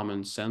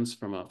common sense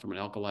from an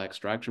alkali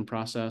extraction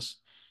process.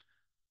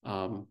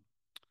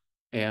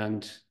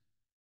 And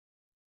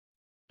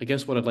I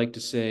guess what I'd like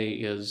to say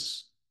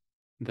is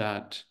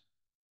that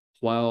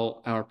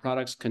while our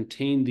products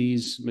contain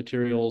these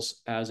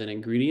materials as an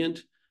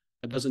ingredient,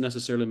 it doesn't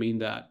necessarily mean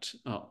that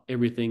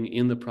everything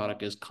in the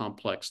product is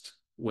complexed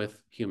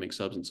with humic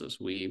substances.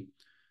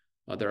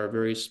 There are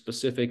very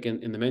specific,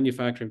 in the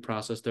manufacturing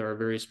process, there are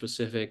very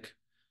specific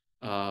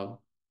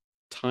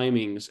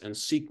timings and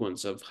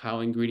sequence of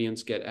how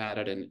ingredients get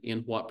added and in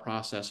what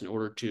process in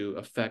order to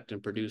affect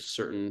and produce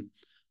certain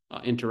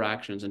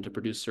interactions and to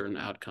produce certain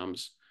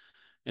outcomes.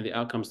 And the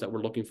outcomes that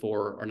we're looking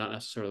for are not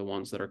necessarily the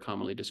ones that are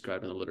commonly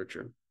described in the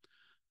literature.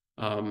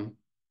 And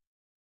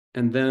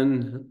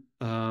then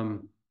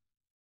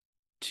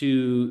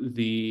to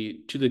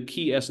the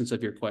key essence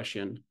of your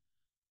question,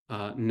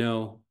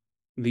 no,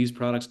 these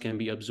products can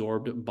be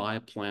absorbed by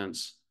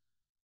plants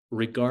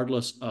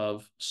regardless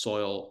of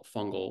soil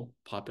fungal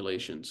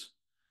populations.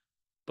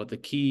 But the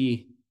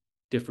key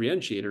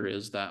differentiator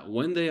is that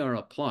when they are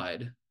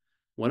applied,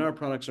 when our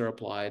products are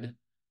applied,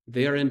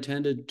 they are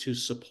intended to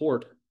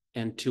support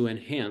and to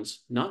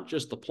enhance not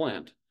just the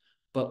plant,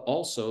 but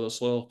also the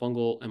soil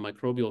fungal and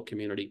microbial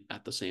community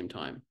at the same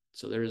time.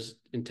 So there is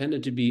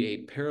intended to be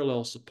a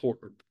parallel support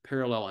or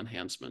parallel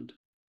enhancement.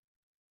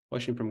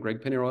 Question from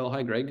Greg Pennyroyal.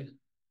 Hi, Greg.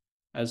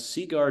 As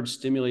Seaguard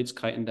stimulates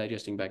chitin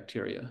digesting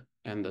bacteria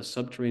and the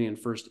subterranean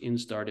first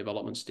instar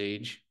development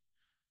stage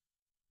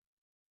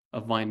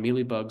of vine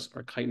mealybugs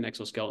are chitin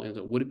exoskeletons,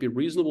 would it be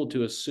reasonable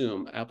to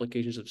assume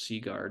applications of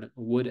Seaguard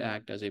would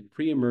act as a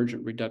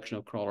pre-emergent reduction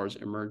of crawlers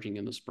emerging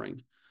in the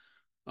spring?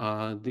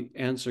 The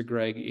answer,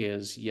 Greg,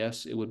 is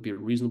yes. It would be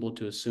reasonable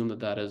to assume that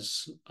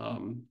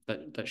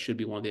that should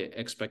be one of the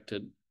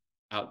expected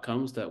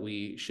outcomes that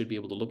we should be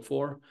able to look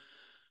for.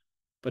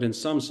 But in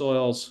some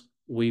soils,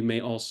 we may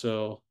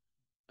also,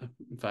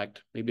 in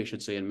fact, maybe I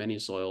should say in many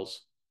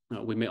soils,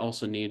 we may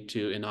also need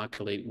to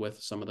inoculate with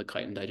some of the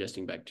chitin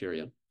digesting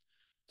bacteria.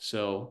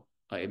 So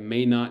it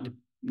may not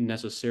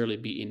necessarily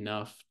be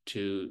enough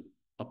to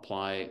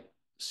apply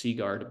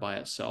Seaguard by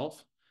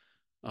itself.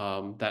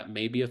 That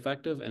may be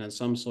effective. And in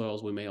some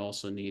soils, we may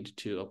also need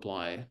to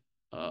apply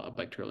a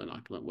bacterial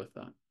inoculant with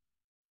that.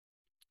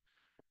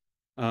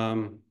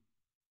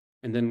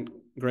 And then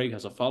Greg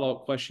has a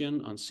follow-up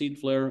question on seed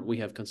flare. We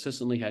have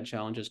consistently had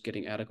challenges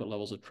getting adequate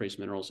levels of trace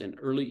minerals in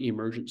early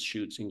emergent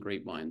shoots in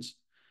grapevines.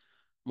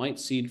 Might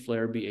seed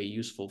flare be a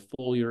useful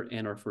foliar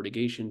and or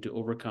fertigation to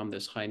overcome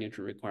this high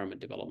nutrient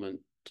requirement development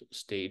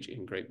stage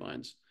in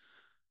grapevines?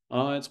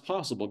 It's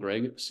possible,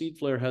 Greg. Seed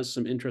flare has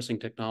some interesting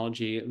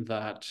technology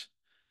that,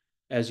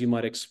 as you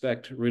might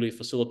expect, really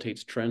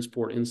facilitates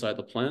transport inside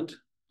the plant.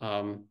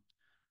 And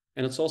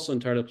it's also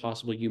entirely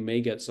possible you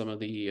may get some of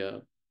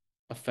the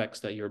effects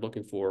that you're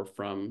looking for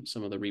from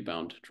some of the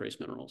rebound trace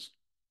minerals.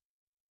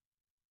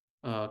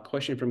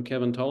 Question from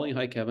Kevin Tolley.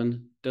 Hi,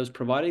 Kevin. Does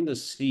providing the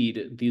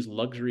seed these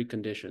luxury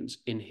conditions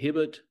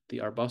inhibit the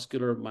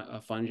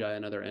arbuscular fungi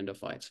and other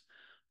endophytes?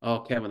 Oh,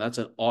 Kevin, that's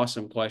an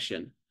awesome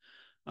question.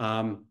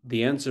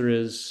 The answer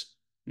is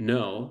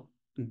no,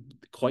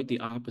 quite the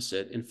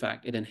opposite. In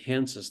fact, it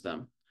enhances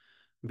them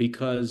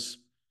because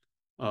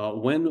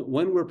when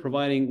we're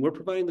providing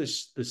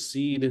this the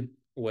seed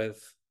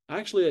with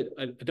actually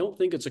I don't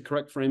think it's a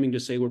correct framing to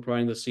say we're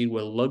providing the seed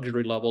with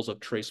luxury levels of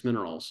trace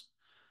minerals,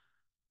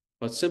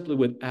 but simply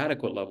with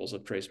adequate levels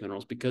of trace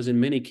minerals, because in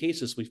many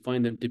cases we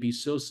find them to be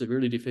so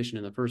severely deficient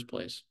in the first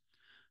place.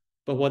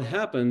 But what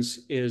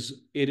happens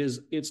is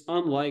it's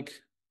unlike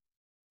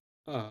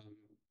um,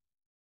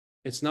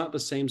 it's not the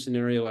same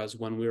scenario as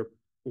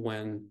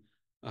when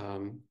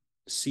um,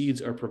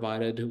 seeds are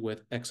provided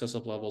with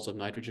excessive levels of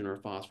nitrogen or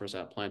phosphorus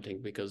at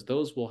planting, because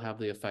those will have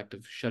the effect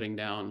of shutting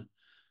down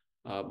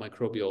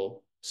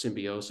microbial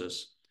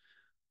symbiosis.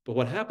 But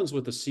what happens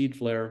with the seed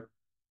flare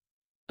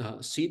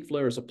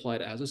is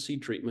applied as a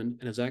seed treatment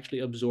and is actually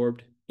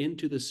absorbed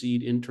into the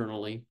seed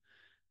internally.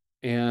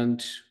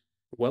 And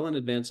well in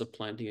advance of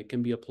planting, it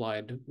can be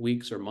applied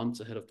weeks or months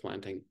ahead of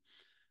planting.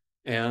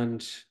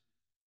 And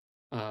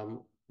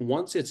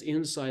once it's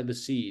inside the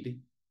seed,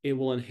 it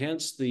will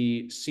enhance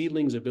the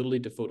seedling's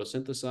ability to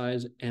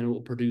photosynthesize and it will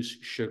produce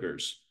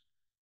sugars,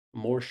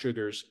 more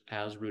sugars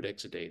as root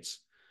exudates.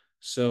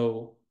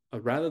 So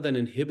rather than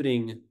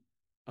inhibiting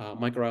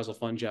mycorrhizal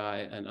fungi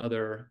and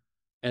other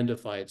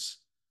endophytes,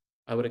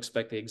 I would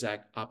expect the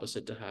exact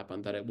opposite to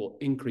happen, that it will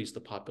increase the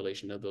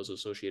population of those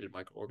associated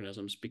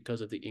microorganisms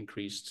because of the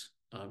increased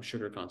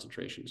sugar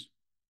concentrations.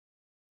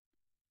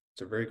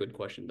 It's a very good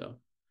question, though.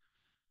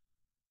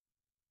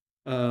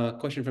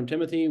 Question from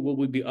Timothy: will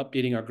we be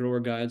updating our grower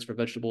guides for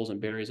vegetables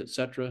and berries,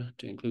 etc.,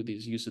 to include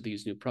these use of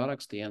these new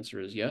products? The answer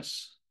is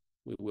yes,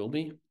 we will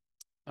be.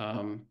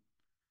 Does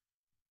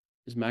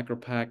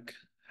MacroPack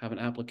have an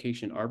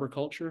application in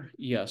arboriculture?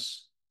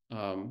 Yes.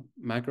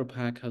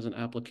 MacroPack has an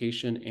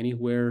application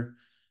anywhere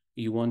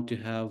you want to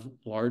have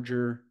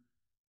larger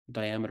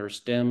diameter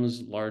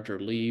stems, larger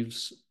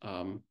leaves,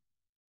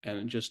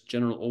 and just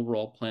general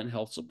overall plant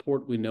health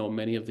support. We know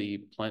many of the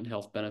plant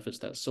health benefits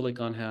that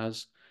silicon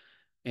has.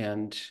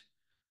 And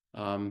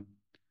um,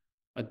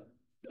 a,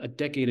 a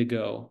decade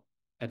ago,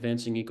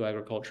 Advancing Eco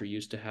Agriculture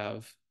used to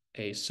have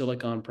a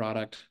silicon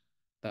product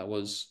that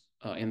was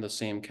in the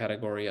same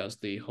category as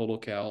the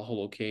HoloCal,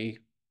 HoloK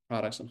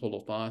products and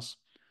HoloFos.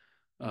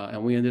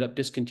 And we ended up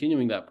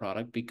discontinuing that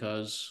product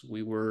because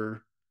we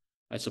were,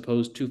 I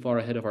suppose, too far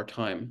ahead of our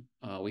time.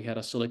 We had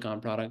a silicon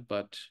product,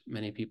 but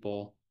many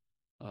people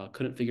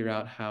couldn't figure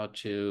out how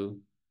to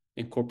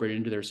incorporate it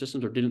into their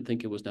systems or didn't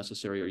think it was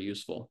necessary or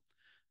useful.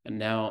 And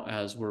now,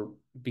 as we're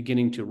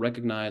beginning to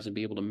recognize and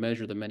be able to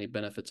measure the many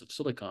benefits of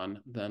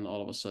silicon, then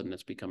all of a sudden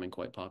it's becoming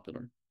quite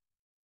popular.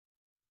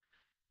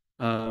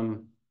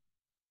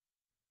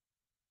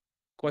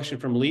 Question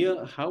from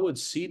Leah: how would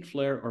seed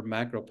flare or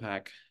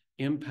MacroPack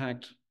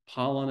impact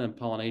pollen and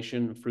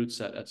pollination, fruit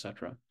set,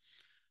 etc.?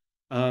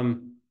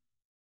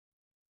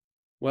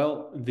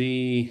 Well,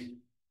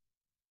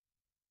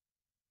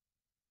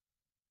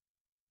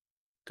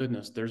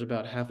 goodness, there's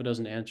about half a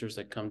dozen answers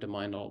that come to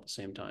mind all at the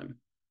same time.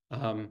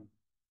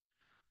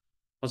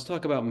 Let's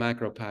talk about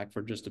MacroPack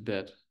for just a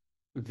bit.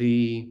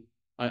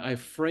 I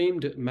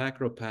framed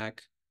MacroPack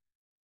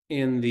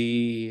in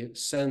the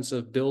sense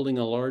of building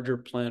a larger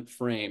plant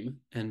frame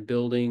and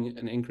building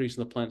an increase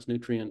in the plant's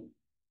nutrient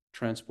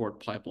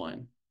transport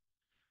pipeline.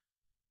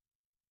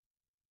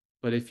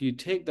 But if you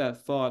take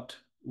that thought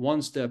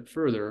one step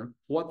further,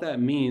 what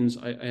that means,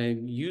 I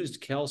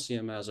used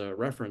calcium as a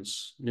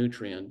reference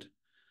nutrient,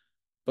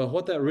 but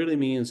what that really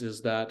means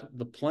is that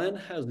the plant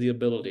has the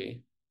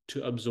ability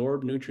to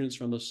absorb nutrients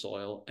from the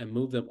soil and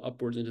move them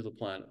upwards into the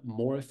plant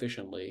more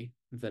efficiently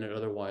than it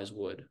otherwise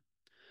would.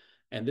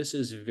 And this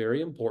is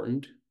very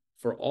important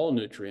for all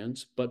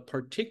nutrients, but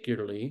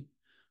particularly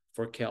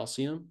for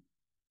calcium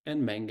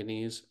and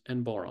manganese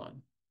and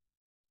boron,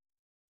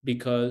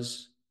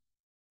 because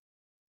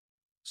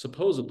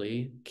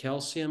supposedly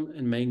calcium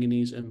and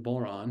manganese and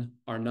boron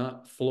are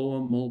not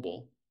phloem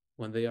mobile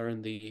when they are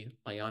in the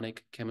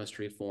ionic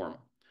chemistry form.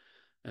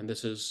 And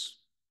this is,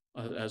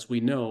 as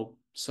we know,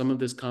 some of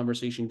this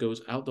conversation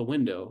goes out the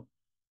window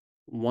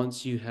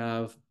once you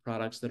have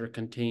products that are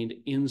contained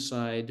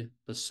inside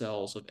the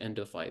cells of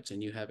endophytes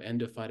and you have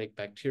endophytic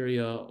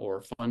bacteria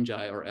or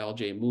fungi or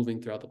algae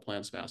moving throughout the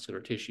plant's vascular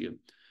tissue.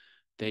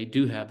 They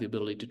do have the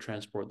ability to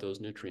transport those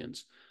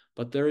nutrients,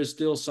 but there is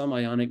still some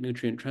ionic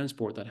nutrient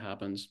transport that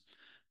happens.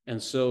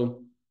 And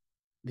so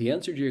the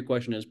answer to your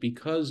question is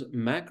because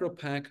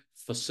MacroPack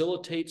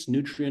facilitates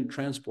nutrient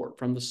transport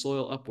from the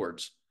soil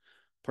upwards,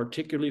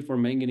 particularly for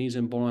manganese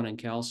and boron and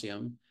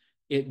calcium,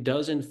 it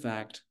does in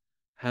fact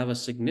have a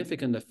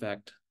significant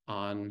effect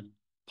on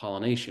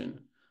pollination,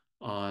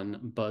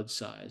 on bud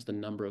size, the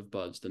number of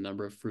buds, the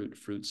number of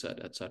fruit set,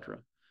 etc.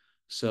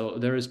 So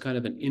there is kind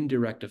of an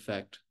indirect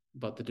effect,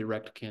 but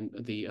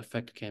the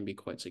effect can be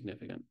quite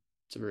significant.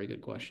 It's a very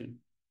good question.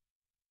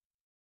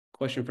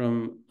 Question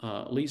from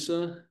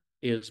Lisa: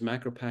 is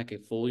MacroPack a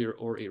foliar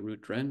or a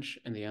root drench?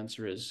 And the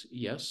answer is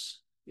yes,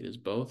 it is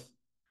both.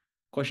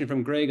 Question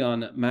from Greg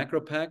on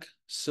MacroPack.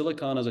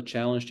 Silicon is a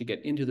challenge to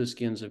get into the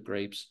skins of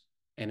grapes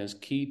and is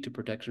key to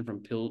protection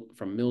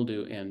from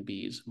mildew and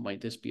bees.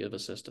 Might this be of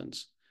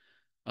assistance?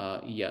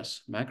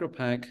 Yes,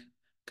 MacroPack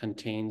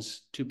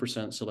contains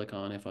 2%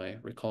 silicon, if I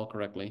recall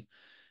correctly.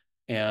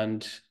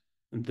 And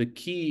the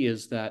key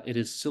is that it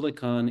is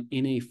silicon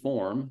in a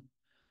form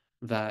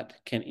that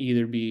can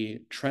either be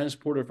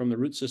transported from the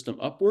root system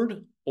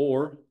upward,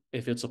 or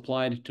if it's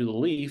applied to the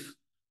leaf,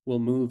 will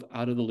move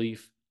out of the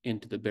leaf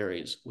into the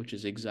berries, which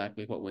is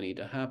exactly what we need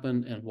to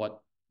happen and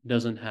what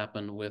doesn't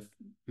happen with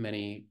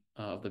many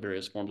of the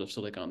various forms of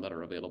silicon that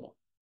are available.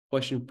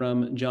 Question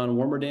from John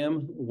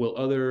Warmerdam.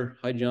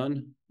 Hi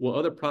John, will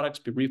other products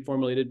be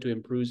reformulated to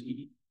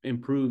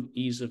improve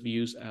ease of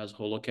use as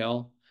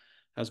Holocal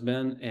has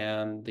been?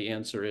 And the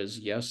answer is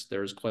yes,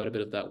 there's quite a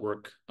bit of that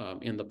work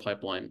in the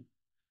pipeline,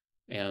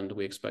 and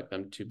we expect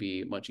them to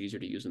be much easier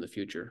to use in the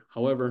future.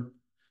 However,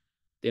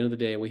 at the end of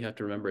the day, we have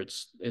to remember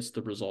it's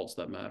the results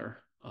that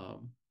matter,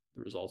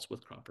 the results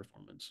with crop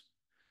performance.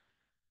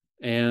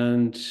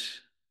 And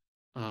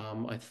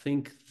I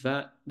think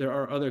that there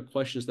are other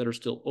questions that are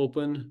still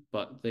open,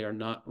 but they are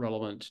not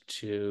relevant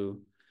to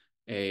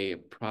a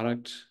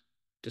product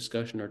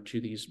discussion or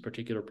to these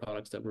particular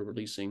products that we're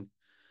releasing.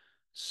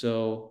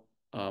 So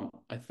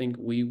I think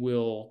we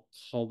will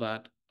call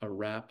that a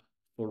wrap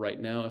for right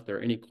now. If there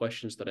are any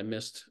questions that I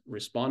missed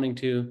responding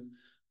to,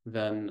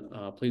 then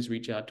please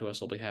reach out to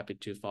us. I'll be happy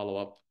to follow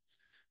up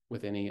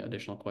with any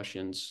additional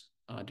questions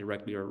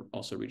directly, or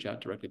also reach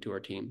out directly to our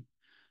team.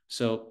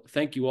 So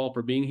thank you all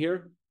for being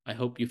here. I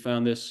hope you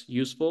found this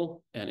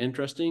useful and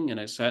interesting and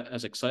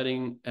as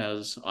exciting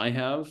as I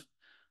have.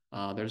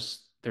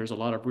 There's a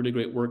lot of really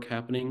great work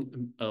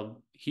happening. A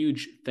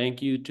huge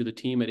thank you to the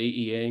team at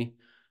AEA,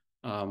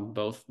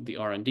 both the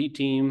R&D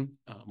team,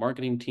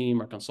 marketing team,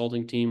 our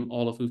consulting team,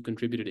 all of who've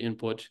contributed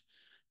input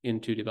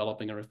into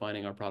developing and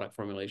refining our product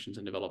formulations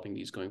and developing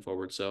these going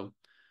forward. So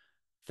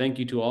thank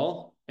you to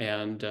all,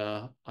 and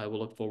I will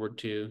look forward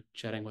to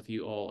chatting with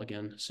you all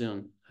again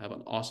soon. Have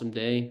an awesome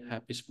day,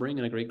 happy spring,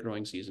 and a great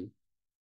growing season.